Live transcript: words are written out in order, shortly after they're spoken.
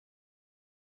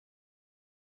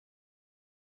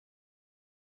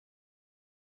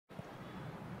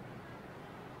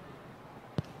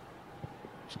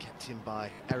him by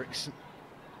Eriksson.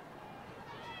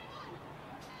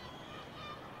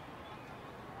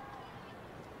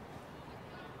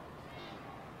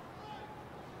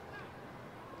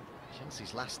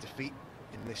 Chelsea's last defeat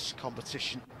in this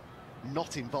competition,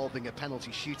 not involving a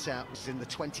penalty shootout, was in the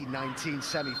 2019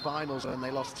 semi-finals when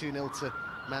they lost 2-0 to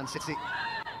Man City.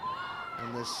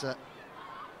 And there's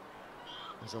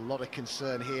a lot of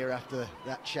concern here after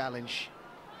that challenge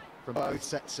from both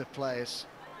sets of players.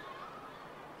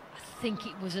 I think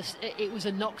it was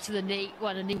a knock to the knee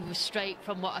when the knee was straight,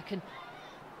 from what I can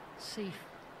see.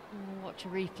 Watch a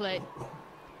replay.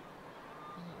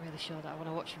 I'm not really sure that I want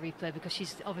to watch a replay because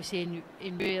she's obviously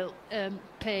in real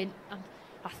pain, and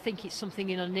I think it's something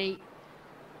in her knee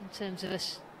in terms of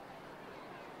this.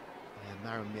 Yeah,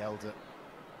 Maren Mjelde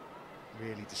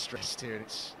really distressed here, and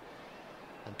it's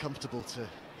uncomfortable to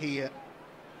hear.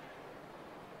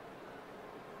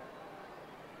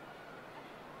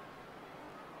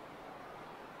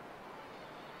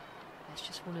 It's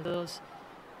just one of those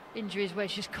injuries where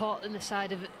she's caught in the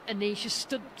side of a knee. She's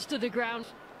stood the ground.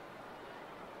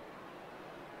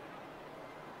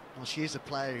 Well, she is a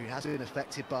player who has been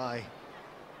affected by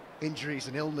injuries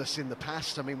and illness in the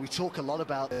past. I mean, we talk a lot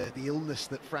about the illness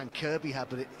that Frank Kirby had,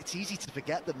 but it's easy to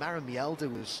forget that Maren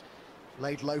Mjelde was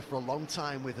laid low for a long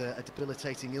time with a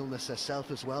debilitating illness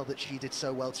herself as well, that she did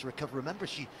so well to recover. Remember,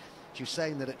 she was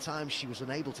saying that at times she was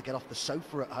unable to get off the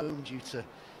sofa at home due to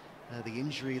the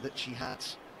injury that she had.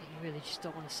 You really just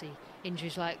don't want to see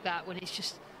injuries like that when it's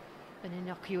just an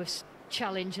innocuous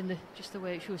challenge, and just the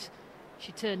way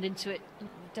she turned into it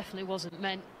definitely wasn't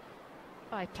meant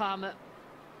by Palmer.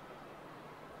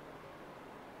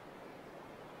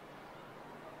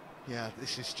 Yeah,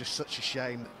 this is just such a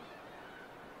shame.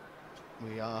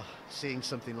 We are seeing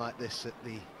something like this at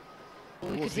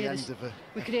towards the end of a...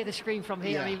 We could hear the scream from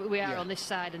here. Yeah, I mean, we are on this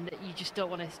side, and you just don't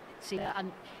want to see that,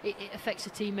 and it affects the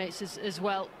teammates as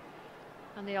well,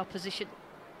 and the opposition.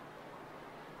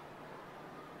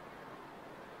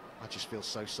 I just feel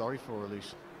so sorry for her,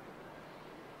 Lucy.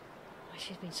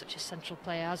 She's been such a central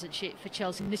player, hasn't she, for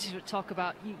Chelsea? And this is what talk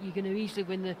about. You're going to easily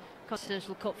win the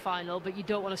Continental Cup final, but you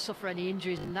don't want to suffer any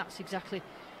injuries, and that's exactly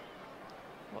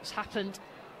what's happened.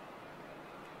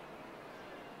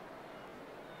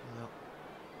 Well,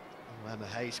 Emma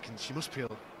Hayes she must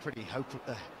feel pretty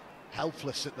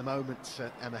helpless at the moment,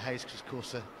 Emma Hayes, because of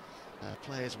course her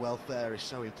players' welfare is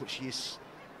so important. She is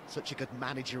such a good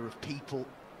manager of people.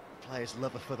 Players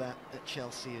love her for that at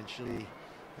Chelsea, and she'll be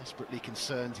desperately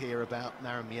concerned here about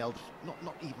Maren Mjelde,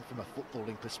 not even from a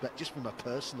footballing perspective, just from a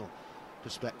personal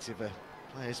perspective.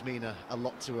 Players mean a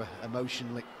lot to her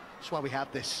emotionally. That's why we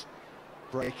have this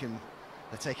break, and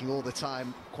they're taking all the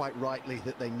time, quite rightly,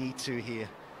 that they need to here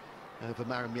over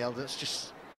Maren Mjelde. That's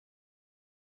just